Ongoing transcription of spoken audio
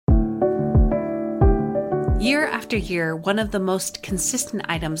Year after year, one of the most consistent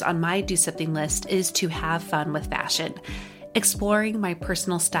items on my do something list is to have fun with fashion. Exploring my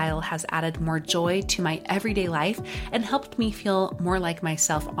personal style has added more joy to my everyday life and helped me feel more like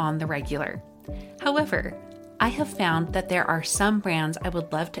myself on the regular. However, I have found that there are some brands I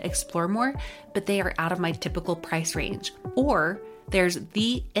would love to explore more, but they are out of my typical price range. Or there's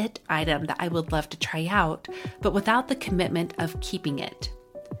the it item that I would love to try out, but without the commitment of keeping it.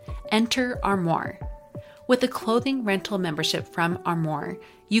 Enter Armoire. With a clothing rental membership from Armoire,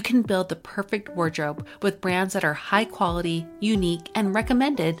 you can build the perfect wardrobe with brands that are high quality, unique, and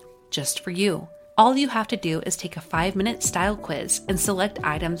recommended just for you. All you have to do is take a 5-minute style quiz and select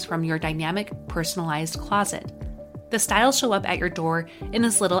items from your dynamic, personalized closet. The styles show up at your door in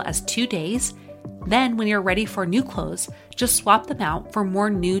as little as 2 days. Then, when you're ready for new clothes, just swap them out for more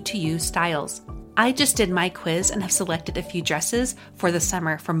new-to-you styles. I just did my quiz and have selected a few dresses for the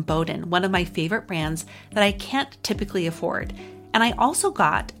summer from Boden, one of my favorite brands that I can't typically afford. And I also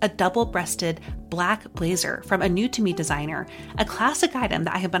got a double-breasted black blazer from a new-to-me designer, a classic item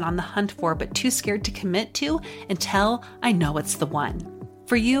that I have been on the hunt for but too scared to commit to until I know it's the one.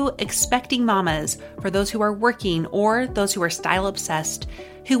 For you expecting mamas, for those who are working or those who are style-obsessed,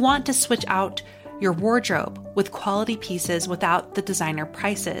 who want to switch out your wardrobe with quality pieces without the designer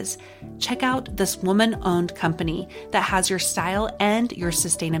prices, check out this woman-owned company that has your style and your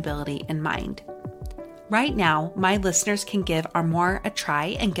sustainability in mind. Right now, my listeners can give Armoire a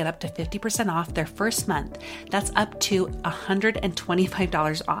try and get up to 50% off their first month. That's up to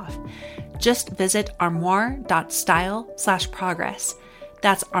 $125 off. Just visit armoire.style/progress.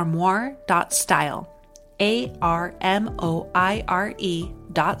 That's armoire.style.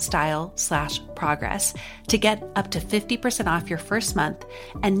 ARMOIRE.style/progress to get up to 50% off your first month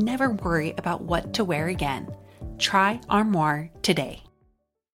and never worry about what to wear again. Try Armoire today.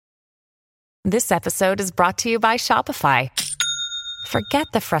 This episode is brought to you by Shopify. Forget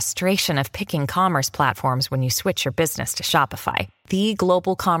the frustration of picking commerce platforms when you switch your business to Shopify, the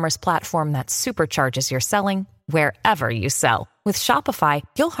global commerce platform that supercharges your selling wherever you sell. With Shopify,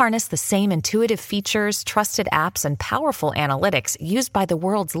 you'll harness the same intuitive features, trusted apps, and powerful analytics used by the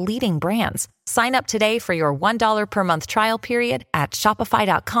world's leading brands. Sign up today for your $1 per month trial period at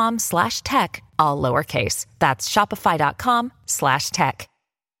shopify.com/tech, all lowercase. That's shopify.com/tech.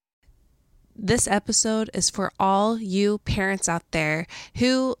 This episode is for all you parents out there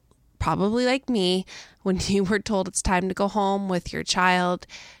who, probably like me, when you were told it's time to go home with your child,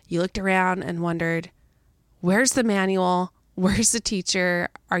 you looked around and wondered, where's the manual? Where's the teacher?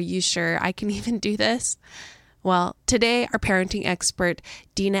 Are you sure I can even do this? Well, today our parenting expert,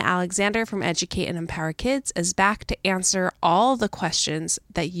 Dina Alexander from Educate and Empower Kids, is back to answer all the questions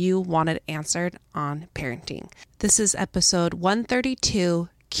that you wanted answered on parenting. This is episode 132,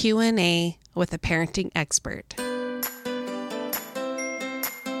 Q&A with a parenting expert.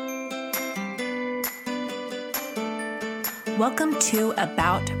 Welcome to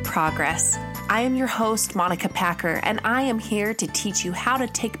About Progress. I am your host, Monica Packer, and I am here to teach you how to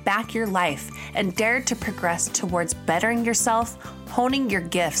take back your life and dare to progress towards bettering yourself, honing your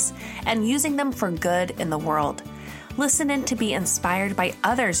gifts, and using them for good in the world. Listen in to be inspired by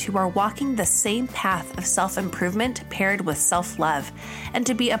others who are walking the same path of self-improvement paired with self-love, and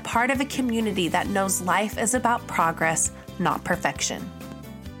to be a part of a community that knows life is about progress, not perfection.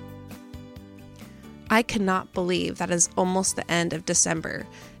 I cannot believe that is almost the end of December.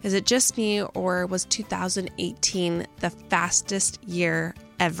 Is it just me, or was 2018 the fastest year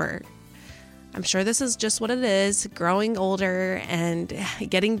ever? I'm sure this is just what it is, growing older and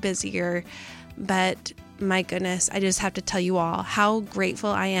getting busier, but my goodness, I just have to tell you all how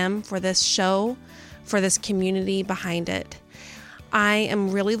grateful I am for this show, for this community behind it. I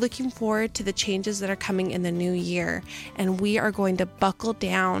am really looking forward to the changes that are coming in the new year, and we are going to buckle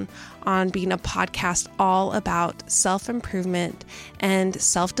down on being a podcast all about self-improvement and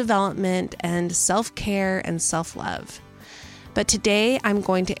self-development and self-care and self-love. But today I'm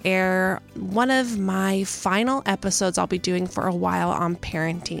going to air one of my final episodes I'll be doing for a while on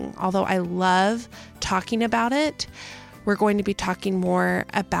parenting. Although I love talking about it, we're going to be talking more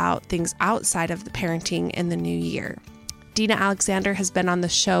about things outside of the parenting in the new year. Dina Alexander has been on the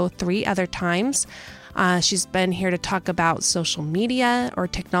show 3 other times. She's been here to talk about social media or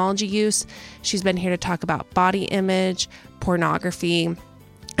technology use. She's been here to talk about body image, pornography.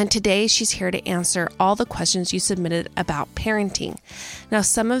 And today she's here to answer all the questions you submitted about parenting. Now,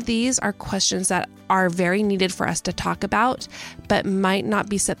 some of these are questions that are very needed for us to talk about, but might not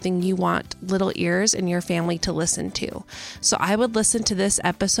be something you want little ears in your family to listen to. So I would listen to this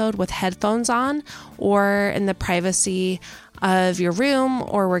episode with headphones on or in the privacy of your room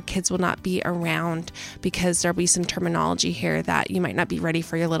or where kids will not be around, because there'll be some terminology here that you might not be ready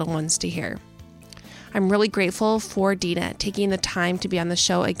for your little ones to hear. I'm really grateful for Dina taking the time to be on the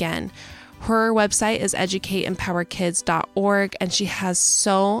show again. Her website is educateempowerkids.org, and she has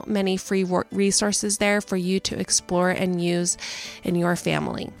so many free resources there for you to explore and use in your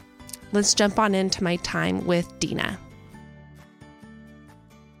family. Let's jump on into my time with Dina.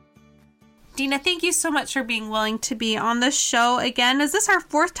 Dina, thank you so much for being willing to be on the show again. Is this our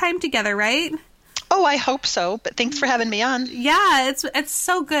 4th time together, right? Oh, I hope so, but thanks for having me on. Yeah, it's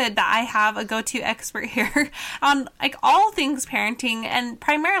so good that I have a go-to expert here on like all things parenting, and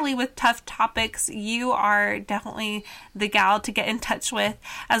primarily with tough topics. You are definitely the gal to get in touch with,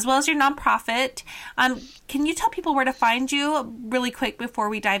 as well as your nonprofit. Can you tell people where to find you really quick before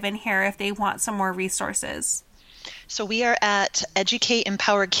we dive in here if they want some more resources? So we are at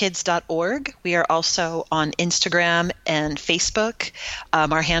educateempowerkids.org. We are also on Instagram and Facebook.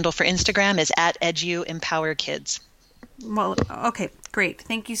 Our handle for Instagram is @eduempowerkids. Well, okay, great.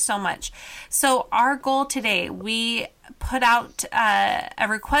 Thank you so much. So our goal today, we put out a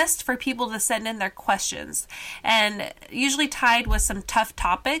request for people to send in their questions, and usually tied with some tough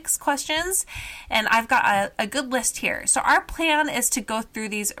topics questions. And I've got a good list here. So our plan is to go through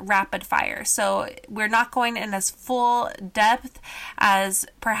these rapid fire. So we're not going in as full depth as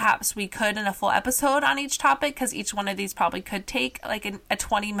perhaps we could in a full episode on each topic, because each one of these probably could take like a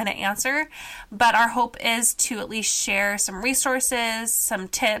 20-minute answer. But our hope is to at least share some resources, some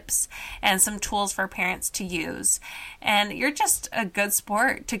tips, and some tools for parents to use. And you're just a good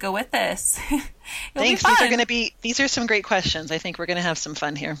sport to go with this. Thanks. These are some great questions. I think we're going to have some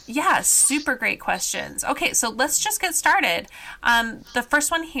fun here. Yeah, super great questions. Okay, so let's just get started. The first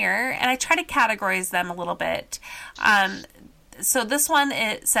one here, and I try to categorize them a little bit. So this one,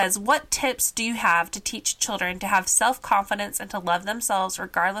 it says, what tips do you have to teach children to have self-confidence and to love themselves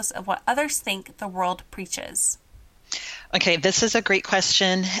regardless of what others think the world preaches? Okay, this is a great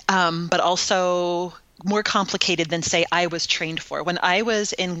question, but also more complicated than, say, I was trained for. When I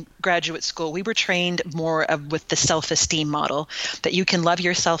was in graduate school, we were trained more with the self-esteem model, that you can love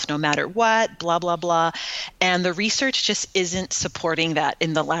yourself no matter what, blah, blah, blah. And the research just isn't supporting that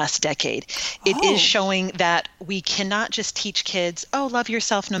in the last decade. It is showing that we cannot just teach kids, love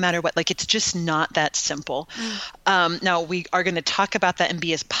yourself no matter what. Like, it's just not that simple. Now, we are going to talk about that and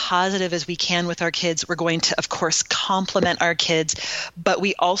be as positive as we can with our kids. We're going to, of course, compliment our kids, but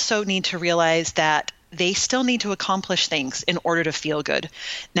we also need to realize that they still need to accomplish things in order to feel good.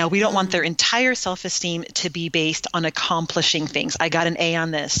 Now, we don't want their entire self-esteem to be based on accomplishing things. I got an A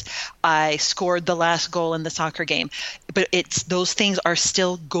on this. I scored the last goal in the soccer game. But those things are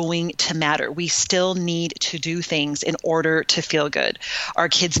still going to matter. We still need to do things in order to feel good. Our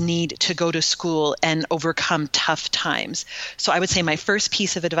kids need to go to school and overcome tough times. So I would say my first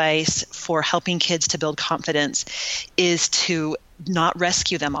piece of advice for helping kids to build confidence is to not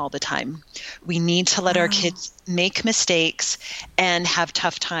rescue them all the time. We need to let our kids make mistakes and have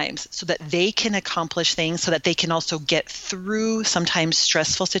tough times so that they can accomplish things, so that they can also get through sometimes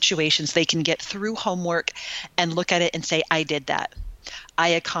stressful situations. They can get through homework and look at it and say, I did that. I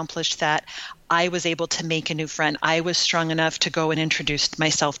accomplished that. I was able to make a new friend. I was strong enough to go and introduce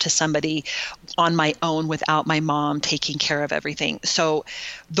myself to somebody on my own without my mom taking care of everything. So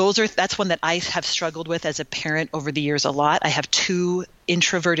that's one that I have struggled with as a parent over the years a lot. I have 2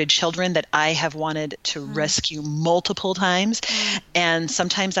 introverted children that I have wanted to rescue multiple times. And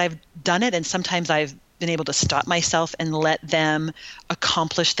sometimes I've done it, and sometimes I've been able to stop myself and let them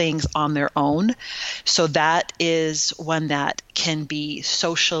accomplish things on their own. So that is one that can be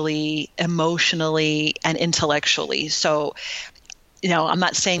socially, emotionally, and intellectually. So, I'm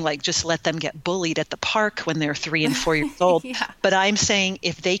not saying like just let them get bullied at the park when they're 3 and 4 years old, but I'm saying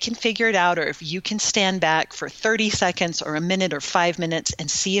if they can figure it out, or if you can stand back for 30 seconds or a minute or 5 minutes and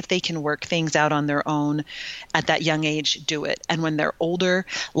see if they can work things out on their own at that young age, do it. And when they're older,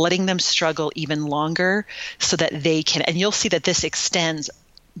 letting them struggle even longer so that they can, and you'll see that this extends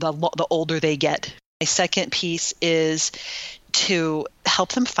the older they get. My second piece is to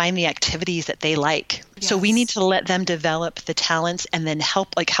help them find the activities that they like. Yes. So we need to let them develop the talents and then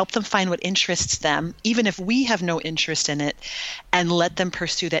help them find what interests them, even if we have no interest in it, and let them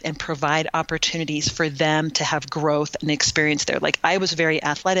pursue that and provide opportunities for them to have growth and experience there. Like, I was very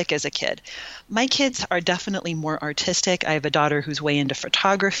athletic as a kid. My kids are definitely more artistic. I have a daughter who's way into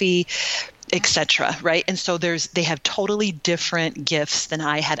photography, etc. Right? And so they have totally different gifts than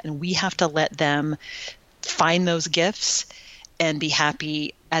I had, and we have to let them find those gifts and be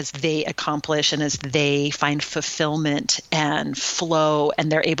happy as they accomplish and as they find fulfillment and flow,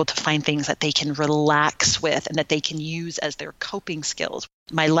 and they're able to find things that they can relax with and that they can use as their coping skills.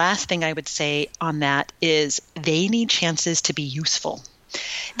 My last thing I would say on that is they need chances to be useful.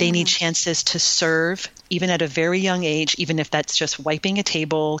 They need chances to serve, even at a very young age, even if that's just wiping a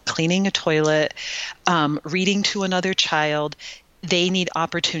table, cleaning a toilet, reading to another child. They need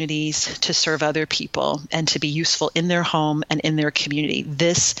opportunities to serve other people and to be useful in their home and in their community.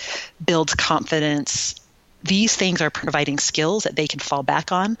 This builds confidence. These things are providing skills that they can fall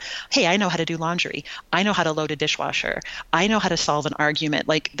back on. Hey, I know how to do laundry. I know how to load a dishwasher. I know how to solve an argument.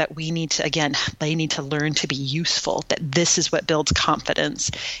 Like that we need to, again, they need to learn to be useful, that this is what builds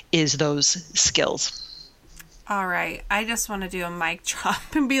confidence, is those skills. All right. I just want to do a mic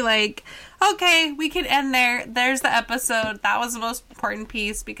drop and be like, okay, we can end there. There's the episode. That was the most important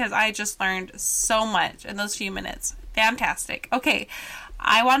piece because I just learned so much in those few minutes. Fantastic. Okay.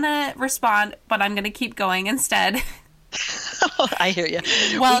 I want to respond, but I'm going to keep going instead. I hear you.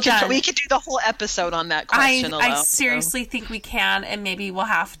 Well done. We could do the whole episode on that question alone. I seriously think we can, and maybe we'll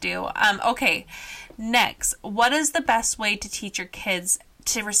have to. Okay. Next, what is the best way to teach your kids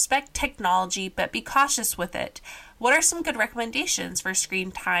to respect technology but be cautious with it? What are some good recommendations for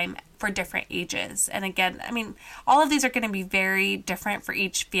screen time for different ages? And again, I mean, all of these are going to be very different for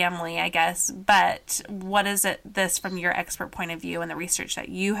each family, I guess. But what is this from your expert point of view and the research that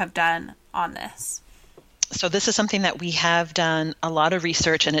you have done on this? So this is something that we have done a lot of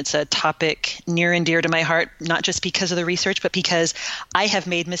research, and it's a topic near and dear to my heart, not just because of the research, but because I have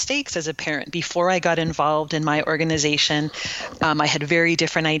made mistakes as a parent. Before I got involved in my organization, I had very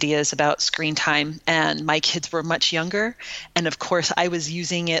different ideas about screen time, and my kids were much younger. And of course, I was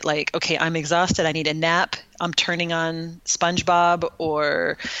using it like, okay, I'm exhausted. I need a nap. I'm turning on SpongeBob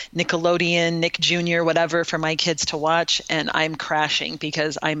or Nickelodeon, Nick Jr., whatever for my kids to watch, and I'm crashing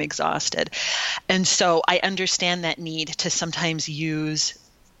because I'm exhausted. And so I understand that need to sometimes use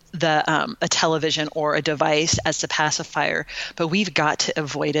a television or a device as the pacifier, but we've got to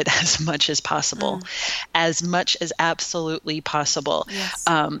avoid it as much as possible, as much as absolutely possible. Yes.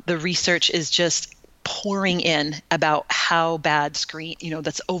 The research is just pouring in about how bad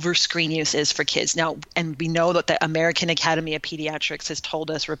that's over screen use is for kids now. And we know that the American Academy of Pediatrics has told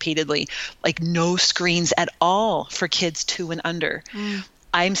us repeatedly, like no screens at all for kids 2 and under.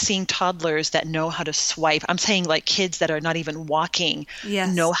 I'm seeing toddlers that know how to swipe. I'm saying like kids that are not even walking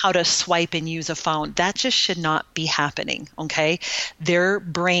know how to swipe and use a phone. That just should not be happening. Okay. Their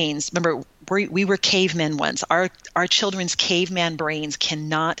brains, remember, we were cavemen once. Our children's caveman brains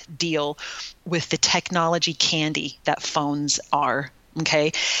cannot deal with the technology candy that phones are.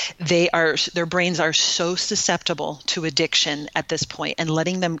 Okay. Their brains are so susceptible to addiction at this point, and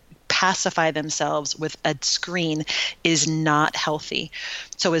letting them pacify themselves with a screen is not healthy.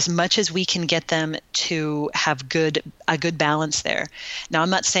 So as much as we can get them to have a good balance there. Now, I'm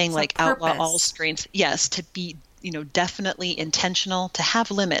not saying like outlaw all screens. Yes, to be definitely intentional, to have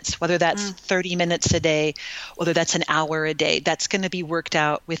limits, whether that's 30 minutes a day, whether that's an hour a day. That's going to be worked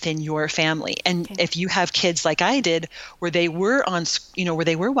out within your family. And if you have kids like I did, where they were where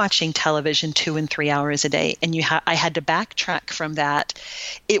they were watching television 2 and 3 hours a day, and I had to backtrack from that,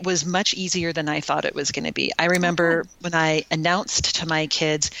 it was much easier than I thought it was going to be. I remember when I announced to my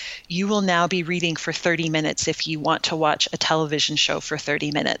kids, you will now be reading for 30 minutes if you want to watch a television show for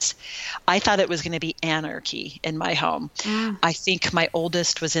 30 minutes. I thought it was going to be anarchy in my home. I think my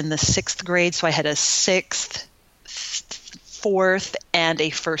oldest was in the 6th grade, so I had a 6th, 4th, and a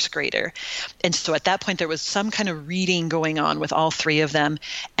 1st grader. And so at that point, there was some kind of reading going on with all 3 of them,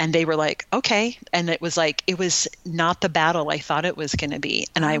 and they were like, okay. And it was not the battle I thought it was going to be.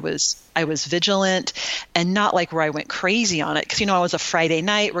 And I was vigilant, and not like where I went crazy on it. Because, it was a Friday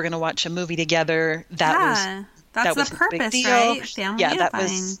night, we're going to watch a movie together. That's the purpose, right? Family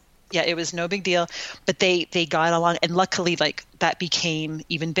unifying. It was no big deal, but they got along, and luckily that became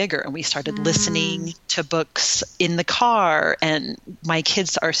even bigger, and we started listening to books in the car, and my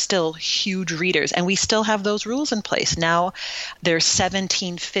kids are still huge readers, and we still have those rules in place. Now they're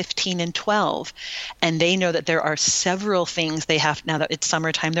 17, 15, and 12, and they know that there are several things now that it's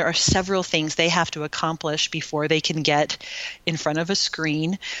summertime, there are several things they have to accomplish before they can get in front of a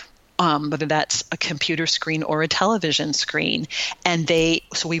screen. Whether that's a computer screen or a television screen. And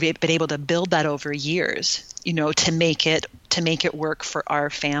so we've been able to build that over years, to make it work for our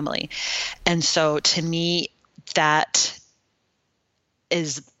family. And so to me, that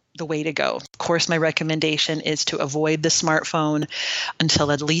is the way to go. Of course, my recommendation is to avoid the smartphone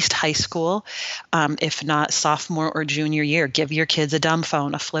until at least high school. If not sophomore or junior year, give your kids a dumb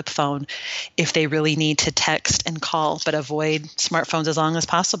phone, a flip phone, if they really need to text and call, but avoid smartphones as long as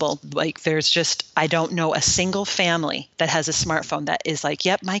possible. Like I don't know a single family that has a smartphone that is like,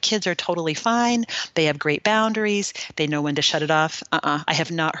 yep, my kids are totally fine. They have great boundaries. They know when to shut it off. I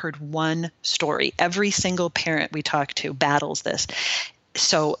have not heard one story. Every single parent we talk to battles this.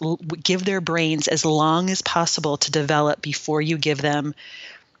 So give their brains as long as possible to develop before you give them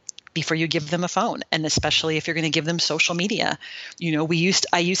a phone, and especially if you're going to give them social media.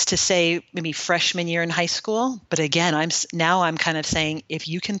 I used to say maybe freshman year in high school, but again, I'm kind of saying if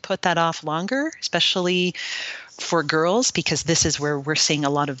you can put that off longer, especially for girls, because this is where we're seeing a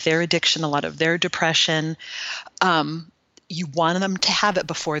lot of their addiction, a lot of their depression. You want them to have it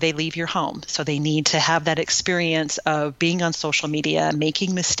before they leave your home. So they need to have that experience of being on social media,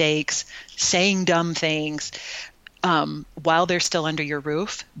 making mistakes, saying dumb things while they're still under your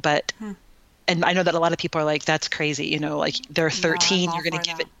roof. And I know that a lot of people are like, that's crazy. Like they're 13, you're going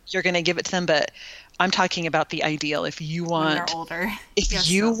to give it to them. But I'm talking about the ideal. If you want, older.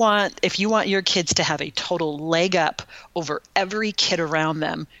 If you want your kids to have a total leg up over every kid around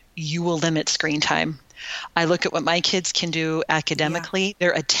them, you will limit screen time. I look at what my kids can do academically, their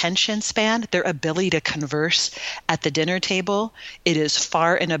attention span, their ability to converse at the dinner table. It is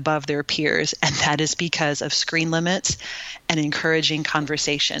far and above their peers. And that is because of screen limits and encouraging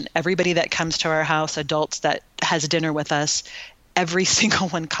conversation. Everybody that comes to our house, adults that has dinner with us, every single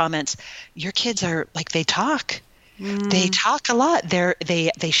one comments, your kids are like, they talk. They talk a lot.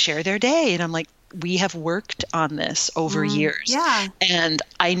 They share their day. And I'm like, we have worked on this over years. Yeah. And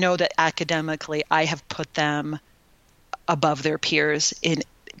I know that academically I have put them above their peers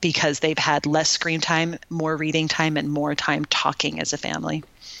because they've had less screen time, more reading time, and more time talking as a family.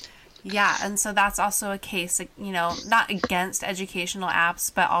 Yeah, and so that's also a case, not against educational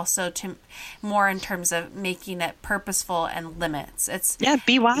apps, but also to more in terms of making it purposeful and limits.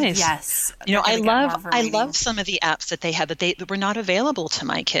 Be wise. Yes. I love some of the apps that they have that were not available to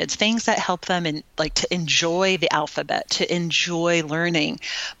my kids. Things that help them to enjoy the alphabet, to enjoy learning.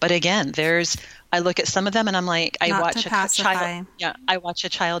 But again, I look at some of them and I'm like, I watch a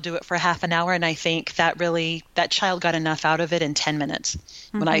child do it for half an hour, and I think that child got enough out of it in 10 minutes.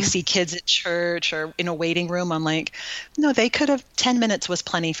 Mm-hmm. When I see kids at church or in a waiting room, I'm like, no, 10 minutes was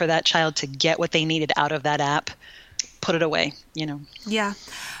plenty for that child to get what they needed out of that app, put it away, Yeah.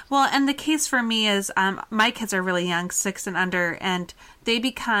 Well, and the case for me is my kids are really young, 6 and under, and they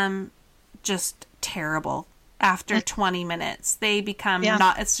become just terrible after 20 minutes. They become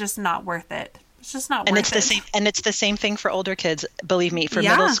it's just not worth it. It's just not worth it. And it's the same thing for older kids. Believe me, for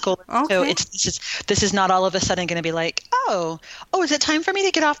middle school. Okay. So this is not all of a sudden going to be like, oh, is it time for me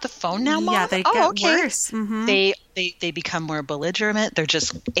to get off the phone now, Mom? Yeah, they get worse. Mm-hmm. They become more belligerent. They're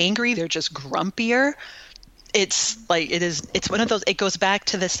just angry. They're just grumpier. It's one of those, it goes back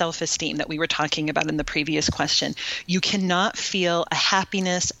to the self-esteem that we were talking about in the previous question. You cannot feel a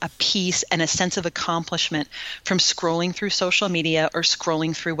happiness, a peace, and a sense of accomplishment from scrolling through social media or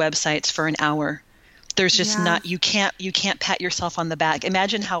scrolling through websites for an hour. There's just you can't pat yourself on the back.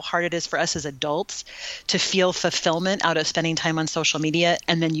 Imagine how hard it is for us as adults to feel fulfillment out of spending time on social media,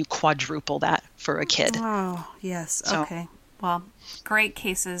 and then you quadruple that for a kid. Oh, yes. Okay. Well, great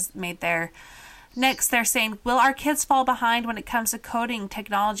cases made there. Next, they're saying, will our kids fall behind when it comes to coding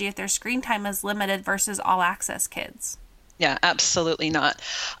technology if their screen time is limited versus all access kids? Yeah, absolutely not.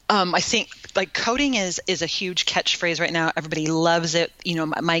 I think coding is a huge catchphrase right now. Everybody loves it.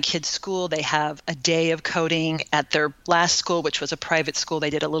 My kids' school, they have a day of coding. At their last school, which was a private school, they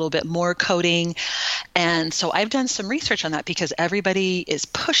did a little bit more coding. And so I've done some research on that because everybody is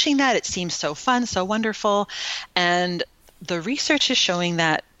pushing that. It seems so fun, so wonderful. And the research is showing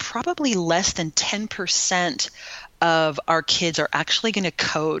that probably less than 10% of our kids are actually going to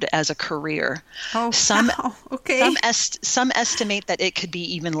code as a career. Oh, wow. Okay. Some estimate that it could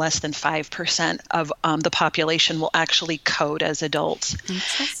be even less than 5% of the population will actually code as adults.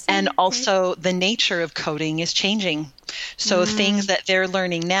 And also the nature of coding is changing. So things that they're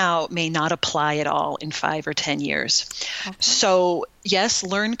learning now may not apply at all in 5 or 10 years. Okay. So yes,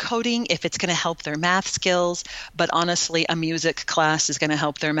 learn coding if it's going to help their math skills, but honestly, a music class is going to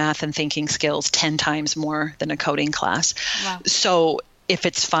help their math and thinking skills 10 times more than a coding class. Wow. So if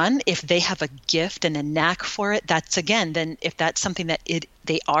it's fun, if they have a gift and a knack for it, then if that's something that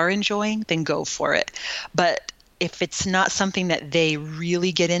they are enjoying, then go for it. But if it's not something that they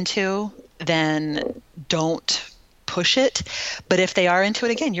really get into, then don't push it. But if they are into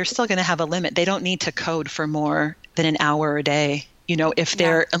it, again, you're still going to have a limit. They don't need to code for more than an hour a day. If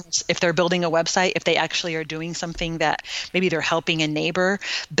they're building a website, if they actually are doing something that maybe they're helping a neighbor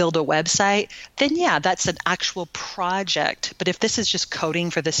build a website, then yeah, that's an actual project. But if this is just coding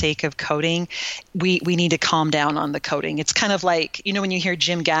for the sake of coding, we need to calm down on the coding. It's kind of like, when you hear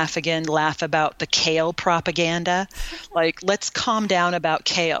Jim Gaffigan laugh about the kale propaganda, like, let's calm down about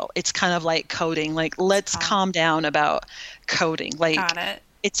kale. It's kind of like coding. Like, let's calm down about coding. Like, Got it.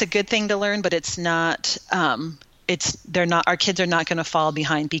 It's a good thing to learn, but it's not, our kids are not going to fall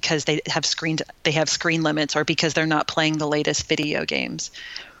behind because they have screen limits or because they're not playing the latest video games.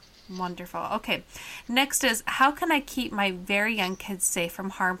 Wonderful. Okay. Next is, how can I keep my very young kids safe from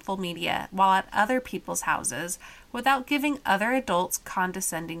harmful media while at other people's houses without giving other adults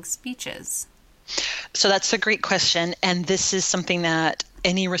condescending speeches? So that's a great question. And this is something that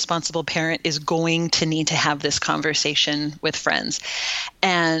any responsible parent is going to need to have this conversation with friends.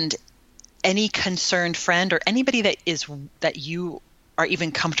 And any concerned friend or anybody that you are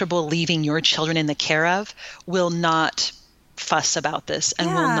even comfortable leaving your children in the care of will not fuss about this and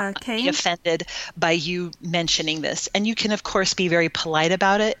will not be offended by you mentioning this. And you can, of course, be very polite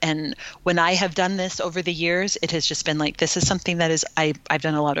about it. And when I have done this over the years, it has just been like, this is something that I've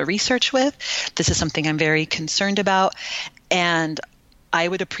done a lot of research with. This is something I'm very concerned about. And I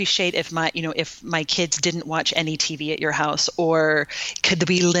would appreciate if my kids didn't watch any TV at your house, or could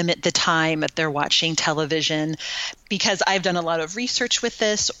we limit the time that they're watching television? Because I've done a lot of research with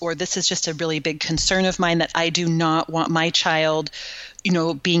this, or this is just a really big concern of mine that I do not want my child,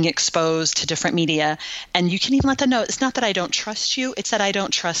 being exposed to different media. And you can even let them know, it's not that I don't trust you, it's that I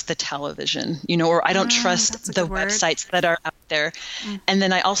don't trust the television, or I don't trust the websites that are out there. And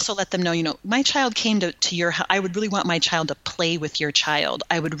then I also let them know, my child came to your house. I would really want my child to play with your child.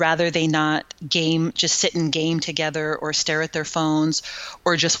 I would rather they not just sit and game together or stare at their phones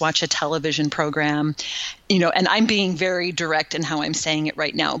or just watch a television program, and I'm being very direct in how I'm saying it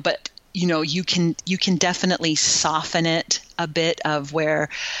right now, but you can definitely soften it a bit of where,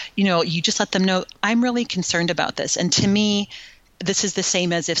 you just let them know, I'm really concerned about this. And to me, this is the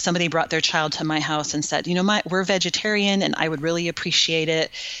same as if somebody brought their child to my house and said, we're vegetarian and I would really appreciate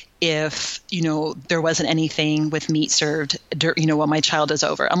it if, there wasn't anything with meat served, while my child is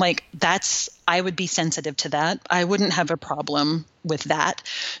over. I'm like, I would be sensitive to that. I wouldn't have a problem with that.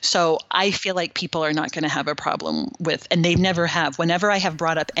 So I feel like people are not going to have a problem with, and they never have. Whenever I have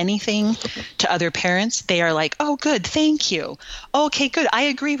brought up anything to other parents, they are like, oh, good. Thank you. Okay, good. I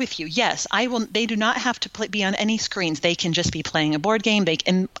agree with you. Yes, I will. They do not have to be on any screens. They can just be playing a board game.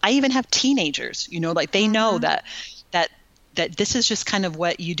 And I even have teenagers, they know that this is just kind of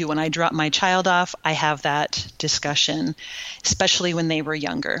what you do. When I drop my child off, I have that discussion, especially when they were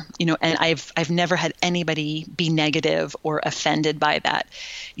younger, and I've never had anybody be negative or offended by that.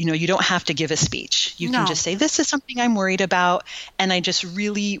 You don't have to give a speech. You can just say, this is something I'm worried about. And I just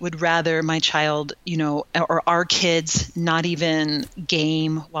really would rather my child, or our kids not even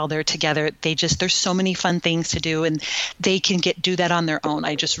game while they're together. There's so many fun things to do and they can do that on their own.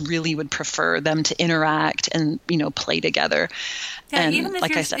 I just really would prefer them to interact and, play together. Yeah, and even if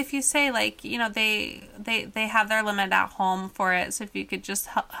like I said, if you say they have their limit at home for it, so if you could just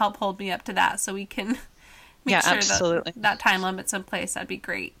help hold me up to that, so we can make sure absolutely. that time limit's in place, that'd be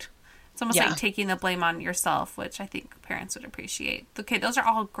great. It's almost like taking the blame on yourself, which I think parents would appreciate. Okay, those are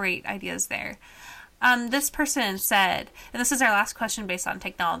all great ideas there. This person said, and this is our last question based on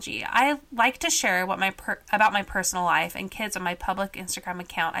technology, I like to share about my personal life and kids on my public Instagram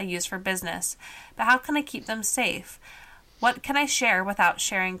account I use for business, but how can I keep them safe? What can I share without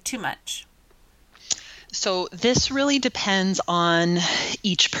sharing too much? So this really depends on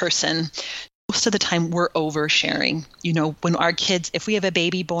each person. Most of the time we're oversharing. When our kids, if we have a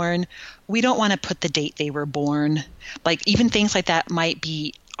baby born, we don't want to put the date they were born. Like even things like that might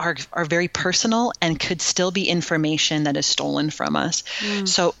be are very personal and could still be information that is stolen from us.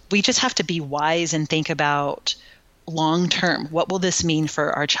 So we just have to be wise and think about long term, what will this mean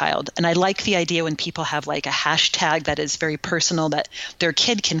for our child? And I like the idea when people have like a hashtag that is very personal, that their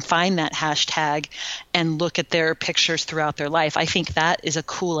kid can find that hashtag and look at their pictures throughout their life. I think that is a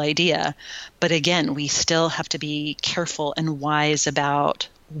cool idea. But again, we still have to be careful and wise about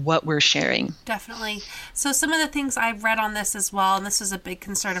what we're sharing. Definitely. So some of the things I've read on this as well, and this was a big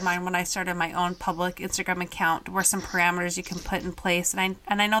concern of mine when I started my own public Instagram account, were some parameters you can put in place. And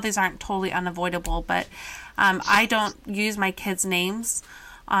I know these aren't totally unavoidable, but I don't use my kids' names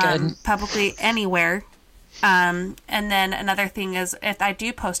publicly anywhere. And then another thing is, if I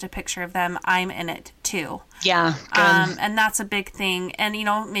do post a picture of them, I'm in it too. Yeah. Good. And that's a big thing. And,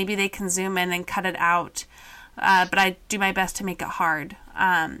 maybe they can zoom in and cut it out. But I do my best to make it hard.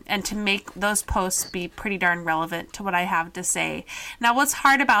 and to make those posts be pretty darn relevant to what I have to say. Now, what's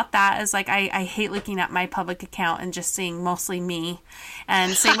hard about that is, like, I hate looking at my public account and just seeing mostly me,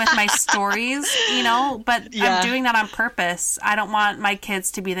 and same with my stories, but I'm doing that on purpose. I don't want my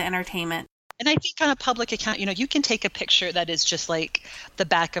kids to be the entertainment. And I think on a public account, you can take a picture that is just like the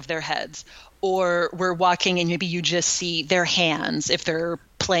back of their heads, or we're walking and maybe you just see their hands if they're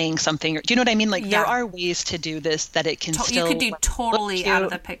playing something. Do you know what I mean? Like, there are ways to do this that it can still. You could do totally out of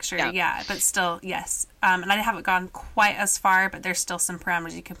the picture. Yeah. But still, yes. And I haven't gone quite as far, but there's still some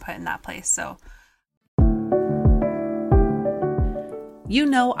parameters you can put in that place. So.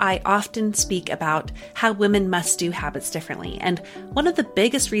 I often speak about how women must do habits differently, and one of the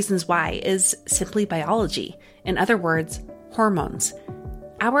biggest reasons why is simply biology. In other words, hormones.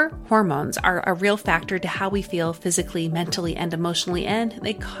 Our hormones are a real factor to how we feel physically, mentally, and emotionally, and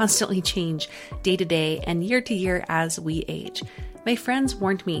they constantly change day to day and year to year as we age. My friends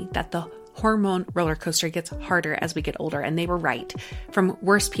warned me that the hormone roller coaster gets harder as we get older, and they were right. From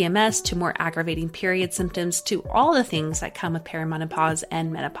worse PMS to more aggravating period symptoms to all the things that come with perimenopause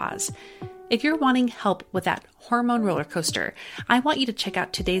and menopause. If you're wanting help with that hormone roller coaster, I want you to check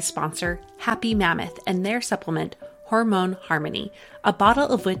out today's sponsor, Happy Mammoth, and their supplement, Hormone Harmony, a bottle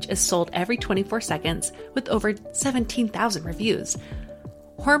of which is sold every 24 seconds with over 17,000 reviews.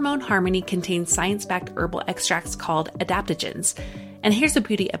 Hormone Harmony contains science-backed herbal extracts called adaptogens. And here's the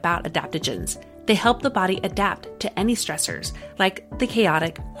beauty about adaptogens. They help the body adapt to any stressors, like the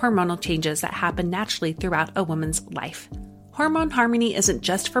chaotic hormonal changes that happen naturally throughout a woman's life. Hormone Harmony isn't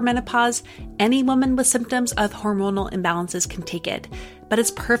just for menopause. Any woman with symptoms of hormonal imbalances can take it, but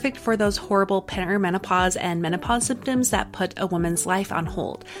it's perfect for those horrible perimenopause and menopause symptoms that put a woman's life on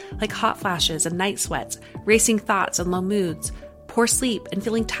hold, like hot flashes and night sweats, racing thoughts and low moods, poor sleep and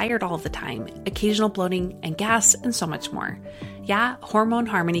feeling tired all the time, occasional bloating and gas, and so much more. Yeah, Hormone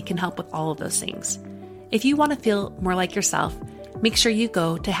Harmony can help with all of those things. If you want to feel more like yourself, make sure you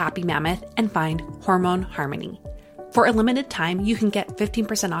go to Happy Mammoth and find Hormone Harmony. For a limited time, you can get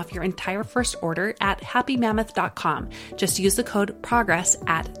 15% off your entire first order at happymammoth.com. Just use the code PROGRESS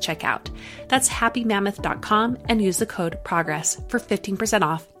at checkout. That's happymammoth.com and use the code PROGRESS for 15%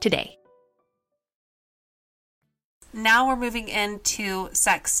 off today. Now we're moving into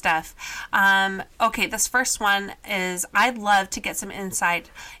sex stuff. Okay, this first one is, I'd love to get some insight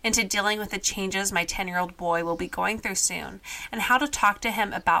into dealing with the changes my 10-year-old boy will be going through soon, and how to talk to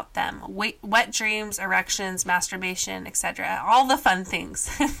him about them. Wet dreams, erections, masturbation, etc. All the fun things.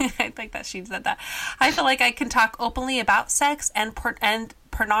 I think that she said that. I feel like I can talk openly about sex and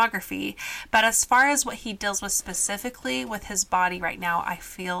pornography, but as far as what he deals with specifically with his body right now, I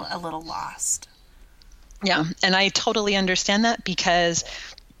feel a little lost. Yeah, and I totally understand that, because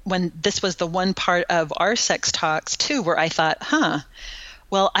when this was the one part of our sex talks too, where I thought,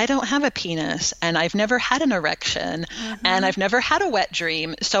 well, I don't have a penis, and I've never had an erection, and I've never had a wet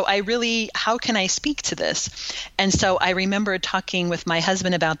dream. So how can I speak to this? And so I remember talking with my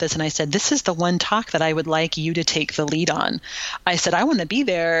husband about this, and I said, this is the one talk that I would like you to take the lead on. I said, I want to be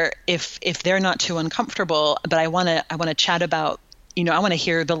there if they're not too uncomfortable, but I want to chat about, I want to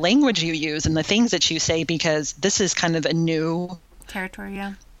hear the language you use and the things that you say, because this is kind of a new territory,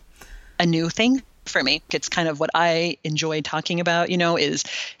 a new thing for me. It's kind of what I enjoy talking about, is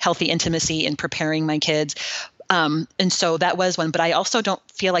healthy intimacy and preparing my kids. And so that was one, but I also don't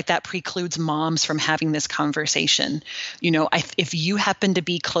feel like that precludes moms from having this conversation. If you happen to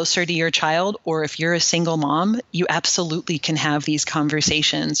be closer to your child, or if you're a single mom, you absolutely can have these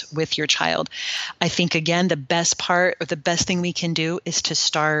conversations with your child. I think, again, the best part, or the best thing we can do, is to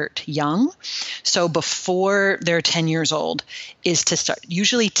start young. So before they're 10 years old, is to start.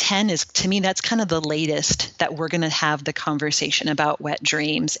 Usually 10 is, to me, that's kind of the latest that we're going to have the conversation about wet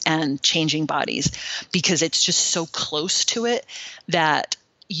dreams and changing bodies, because it's just so close to it that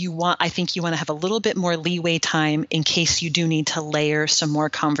I think you want to have a little bit more leeway time in case you do need to layer some more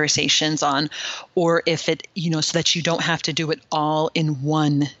conversations on, or if it, so that you don't have to do it all in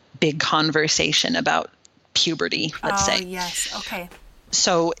one big conversation about puberty, let's say. Yes. Okay.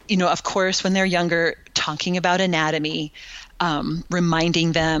 So, of course, when they're younger, talking about anatomy,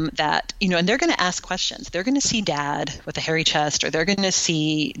 reminding them that, and they're going to ask questions. They're going to see dad with a hairy chest, or they're going to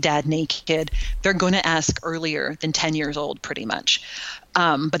see dad naked. They're going to ask earlier than 10 years old, pretty much.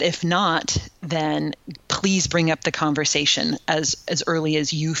 But if not, then please bring up the conversation as early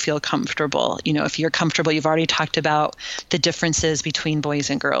as you feel comfortable. If you're comfortable, you've already talked about the differences between boys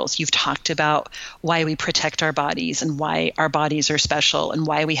and girls. You've talked about why we protect our bodies and why our bodies are special and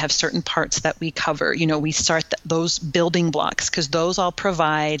why we have certain parts that we cover. We start those building blocks, because those all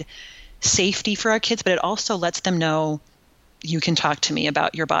provide safety for our kids, but it also lets them know you can talk to me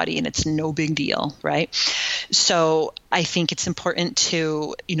about your body and it's no big deal, right? So I think it's important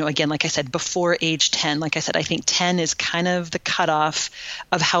to, again, like I said, before age 10, like I said, I think 10 is kind of the cutoff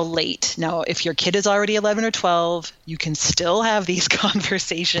of how late. Now, if your kid is already 11 or 12, you can still have these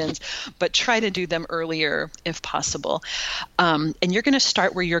conversations, but try to do them earlier if possible. And you're going to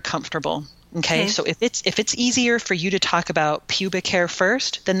start where you're comfortable. Okay. So if it's easier for you to talk about pubic hair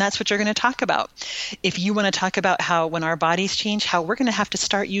first, then that's what you're going to talk about. If you want to talk about how when our bodies change, how we're going to have to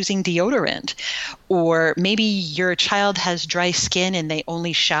start using deodorant, or maybe your child has dry skin and they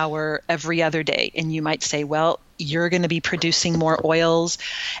only shower every other day. And you might say, well, you're going to be producing more oils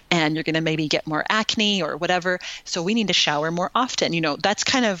and you're going to maybe get more acne or whatever. So we need to shower more often. That's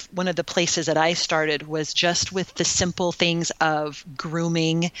kind of one of the places that I started, was just with the simple things of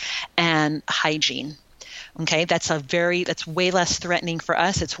grooming and hygiene. Okay. That's way less threatening for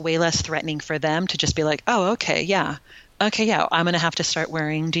us. It's way less threatening for them to just be like, oh, okay. Yeah. Okay, yeah, I'm going to have to start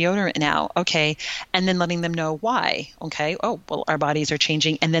wearing deodorant now. Okay. And then letting them know why. Okay. Oh, well, our bodies are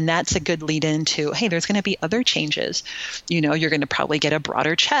changing. And then that's a good lead into, hey, there's going to be other changes. You're going to probably get a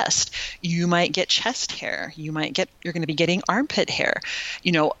broader chest. You might get chest hair. You're going to be getting armpit hair.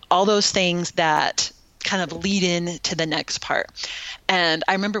 All those things that kind of lead in to the next part. And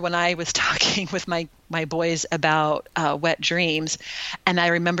I remember when I was talking with my boys about wet dreams, and I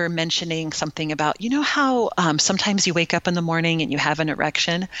remember mentioning something about, how sometimes you wake up in the morning and you have an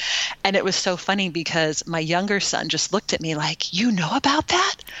erection. And it was so funny because my younger son just looked at me like, you know about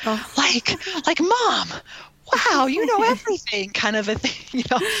that? Oh. Like, Mom, wow, you know everything, kind of a thing.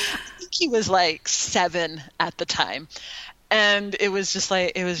 I think he was like 7 at the time. And it was just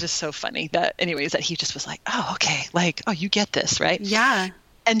so funny that he just was like, oh, okay. Like, oh, you get this, right? Yeah.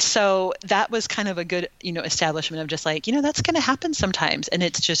 And so that was kind of a good, establishment of just like, that's going to happen sometimes. And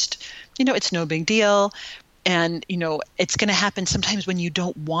it's just, it's no big deal. And, it's going to happen sometimes when you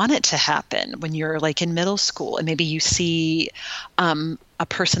don't want it to happen, when you're like in middle school and maybe you see a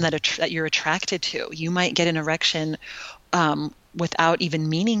person that you're attracted to. You might get an erection without even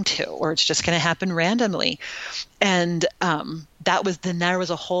meaning to, or it's just going to happen randomly. And there was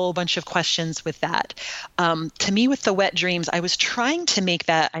a whole bunch of questions with that. To me, with the wet dreams, I was trying to make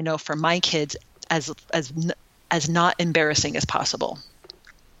that, I know for my kids, as not embarrassing as possible.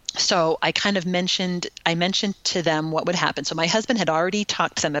 So I kind of mentioned to them what would happen. So my husband had already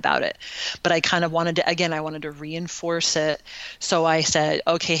talked to them about it, but I kind of wanted to reinforce it. So I said,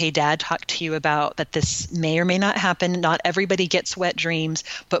 okay, hey, Dad talked to you about that this may or may not happen. Not everybody gets wet dreams,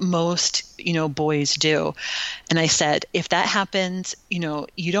 but most, boys do. And I said, if that happens, you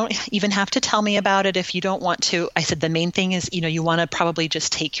don't even have to tell me about it if you don't want to. I said, the main thing is, you want to probably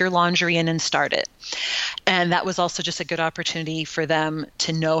just take your laundry in and start it. And that was also just a good opportunity for them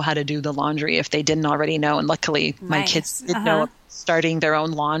to know how to do the laundry if they didn't already know. And luckily my kids did know starting their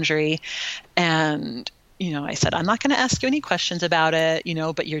own laundry. And, I said, I'm not going to ask you any questions about it,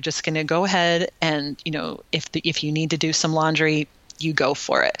 but you're just going to go ahead and, if you need to do some laundry, you go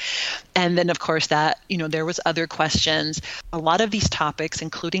for it. And then of course that, there was other questions. A lot of these topics,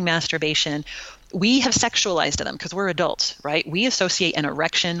 including masturbation, we have sexualized them because we're adults, right? We associate an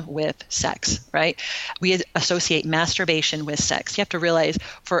erection with sex, right? We associate masturbation with sex. You have to realize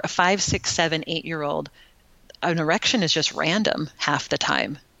for a 5, 6, 7, 8-year-old, an erection is just random half the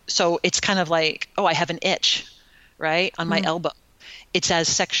time. So it's kind of like, oh, I have an itch, right, on my elbow. It's as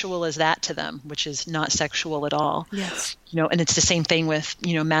sexual as that to them, which is not sexual at all. Yes. And it's the same thing with,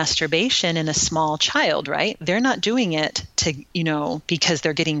 masturbation in a small child, right? They're not doing it to, because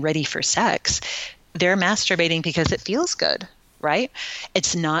they're getting ready for sex. They're masturbating because it feels good, right?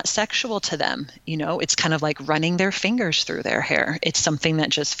 It's not sexual to them. It's kind of like running their fingers through their hair. It's something that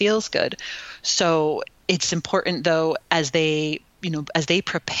just feels good. So it's important though, as they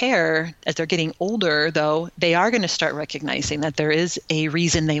prepare, as they're getting older, though, they are going to start recognizing that there is a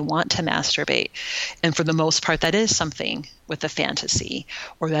reason they want to masturbate. And for the most part, that is something with a fantasy,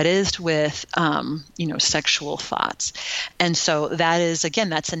 or that is with, sexual thoughts. And so that is, again,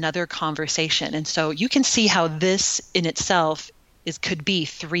 that's another conversation. And so you can see how this in itself could be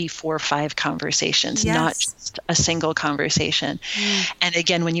 3, 4, 5 conversations, not just a single conversation. And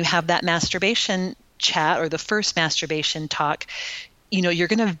again, when you have that masturbation chat or the first masturbation talk, you're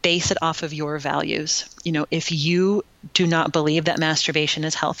going to base it off of your values. If you do not believe that masturbation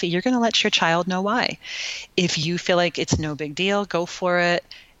is healthy, you're going to let your child know why. If you feel like it's no big deal, go for it.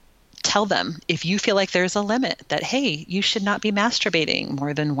 Tell them. If you feel like there's a limit that, hey, you should not be masturbating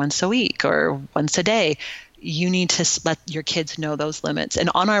more than once a week or once a day, you need to let your kids know those limits. And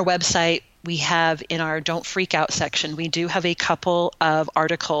on our website, we have in our Don't Freak Out section, we do have a couple of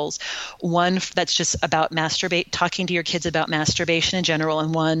articles. One that's just about talking to your kids about masturbation in general,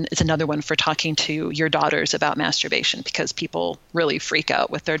 and one is another one for talking to your daughters about masturbation, because people really freak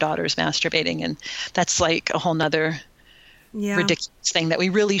out with their daughters masturbating. And that's like a whole nother ridiculous thing that we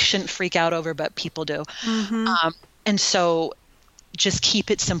really shouldn't freak out over, but people do. And so just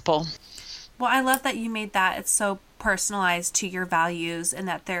keep it simple. Well, I love that you made that. It's so personalized to your values, and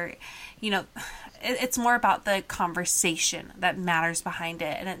that they're, it's more about the conversation that matters behind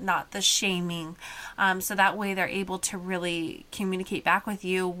it, and not the shaming. So that way they're able to really communicate back with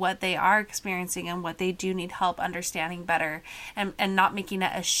you what they are experiencing and what they do need help understanding better, and not making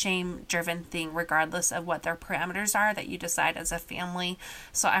it a shame-driven thing, regardless of what their parameters are that you decide as a family.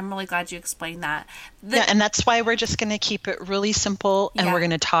 So I'm really glad you explained that. And that's why we're just going to keep it really simple, and we're going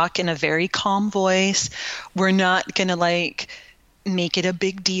to talk in a very calm voice. We're not going to make it a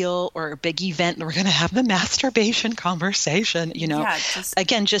big deal or a big event. We're going to have the masturbation conversation,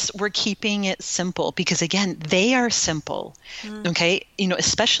 again, we're keeping it simple, because again, they are simple. Okay.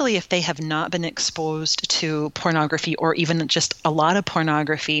 Especially if they have not been exposed to pornography, or even just a lot of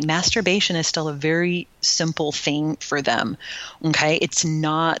pornography, masturbation is still a very simple thing for them. Okay. It's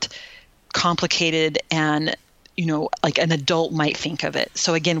not complicated and like an adult might think of it.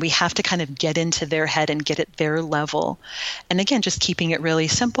 So again, we have to kind of get into their head and get at their level. And again, just keeping it really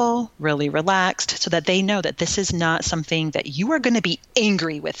simple, really relaxed, so that they know that this is not something that you are going to be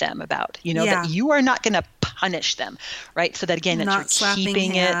angry with them about, that you are not going to punish them, right? So that again, that you're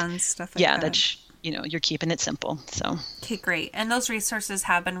keeping it, stuff like that. That you're keeping it simple. So. Okay, great. And those resources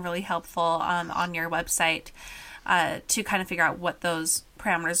have been really helpful on your website to kind of figure out what those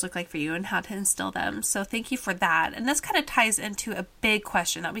parameters look like for you and how to instill them. So thank you for that. And this kind of ties into a big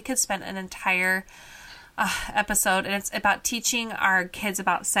question that we could spend an entire episode, and it's about teaching our kids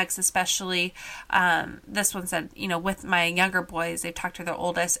about sex, especially this one said, with my younger boys, they've talked to their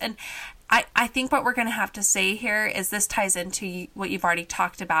oldest. And I think what we're going to have to say here is this ties into what you've already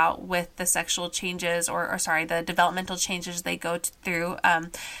talked about with the sexual changes, the developmental changes they go through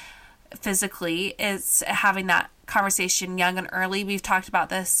physically, is having that conversation young and early. We've talked about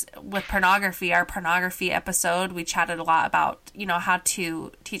this with pornography. Our pornography episode, we chatted a lot about, how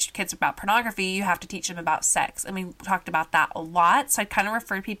to teach kids about pornography. You have to teach them about sex. And we talked about that a lot. So I kind of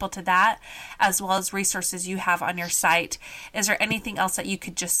refer people to that, as well as resources you have on your site. Is there anything else that you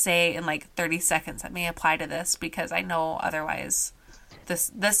could just say in 30 seconds that may apply to this? Because I know otherwise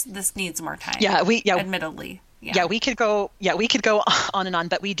this needs more time. Admittedly. Yeah, we could go on and on,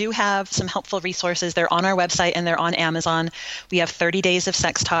 but we do have some helpful resources. They're on our website and they're on Amazon. We have 30 days of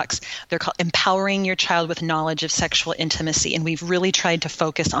sex talks. They're called Empowering Your Child with Knowledge of Sexual Intimacy. And we've really tried to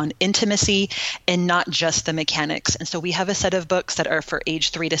focus on intimacy and not just the mechanics. And so we have a set of books that are for age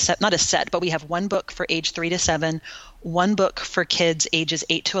 3 to 7, not a set, but we have one book for age 3 to 7, one book for kids ages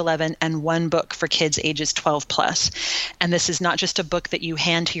 8 to 11, and one book for kids ages 12 plus. And this is not just a book that you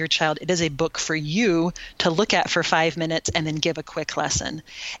hand to your child. It is a book for you to look at for 5 minutes and then give a quick lesson.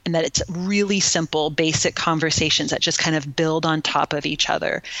 And that it's really simple, basic conversations that just kind of build on top of each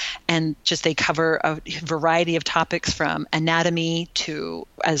other. And just they cover a variety of topics from anatomy to,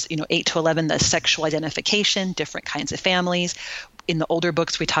 8 to 11, the sexual identification, different kinds of families. In the older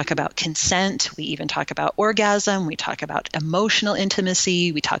books, we talk about consent. We even talk about orgasm. We talk about emotional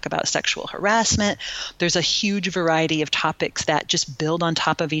intimacy. We talk about sexual harassment. There's a huge variety of topics that just build on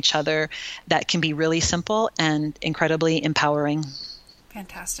top of each other that can be really simple and incredibly empowering.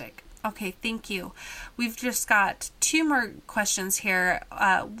 Fantastic. Okay, thank you. We've just got 2 more questions here.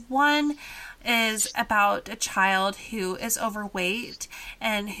 One is about a child who is overweight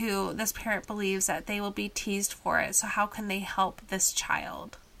and who this parent believes that they will be teased for it. So how can they help this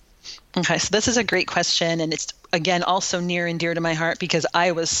child? Okay, so this is a great question, and it's, again, also near and dear to my heart because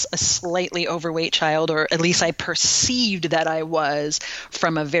I was a slightly overweight child, or at least I perceived that I was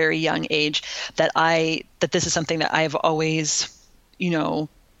from a very young age, that this is something that I've always,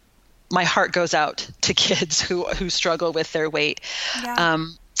 my heart goes out to kids who struggle with their weight. Yeah.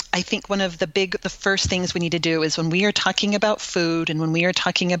 I think one of the first things we need to do is when we are talking about food and when we are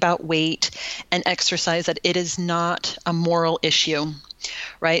talking about weight and exercise, that it is not a moral issue,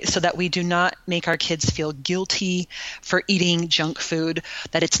 right? So that we do not make our kids feel guilty for eating junk food,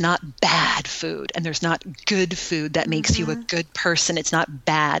 that it's not bad food and there's not good food that makes you a good person. It's not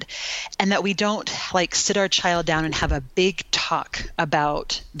bad. And that we don't sit our child down and have a big talk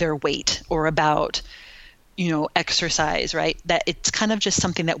about their weight or about exercise, right? That it's kind of just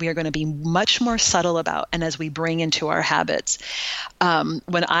something that we are going to be much more subtle about. And as we bring into our habits,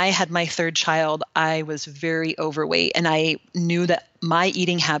 when I had my third child, I was very overweight, and I knew that my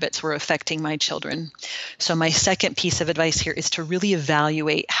eating habits were affecting my children. So my second piece of advice here is to really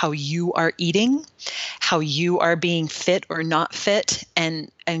evaluate how you are eating, how you are being fit or not fit, and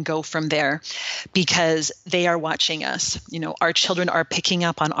go from there, because they are watching us. Our children are picking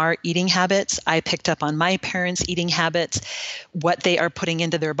up on our eating habits. I picked up on my parents' eating habits. What they are putting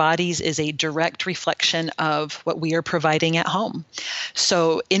into their bodies is a direct reflection of what we are providing at home.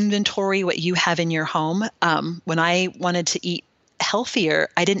 So inventory what you have in your home. When I wanted to eat healthier,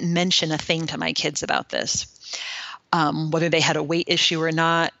 I didn't mention a thing to my kids about this. Whether they had a weight issue or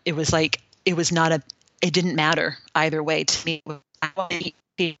not, it didn't matter either way to me.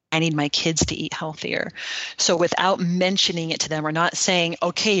 I need my kids to eat healthier. So without mentioning it to them or not saying,